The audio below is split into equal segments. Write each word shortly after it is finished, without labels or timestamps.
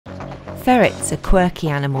Ferrets are quirky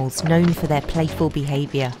animals known for their playful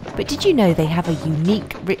behaviour, but did you know they have a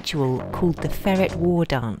unique ritual called the ferret war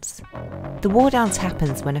dance? The war dance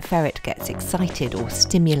happens when a ferret gets excited or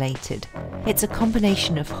stimulated. It's a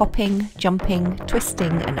combination of hopping, jumping,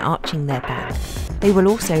 twisting and arching their back. They will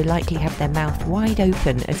also likely have their mouth wide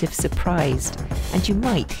open as if surprised, and you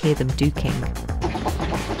might hear them duking.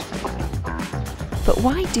 But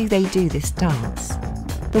why do they do this dance?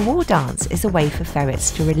 The war dance is a way for ferrets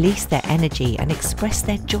to release their energy and express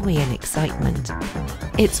their joy and excitement.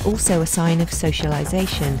 It's also a sign of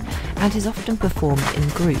socialisation and is often performed in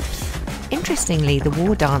groups. Interestingly, the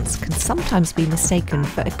war dance can sometimes be mistaken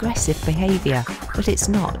for aggressive behaviour, but it's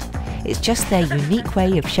not. It's just their unique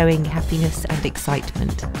way of showing happiness and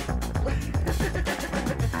excitement.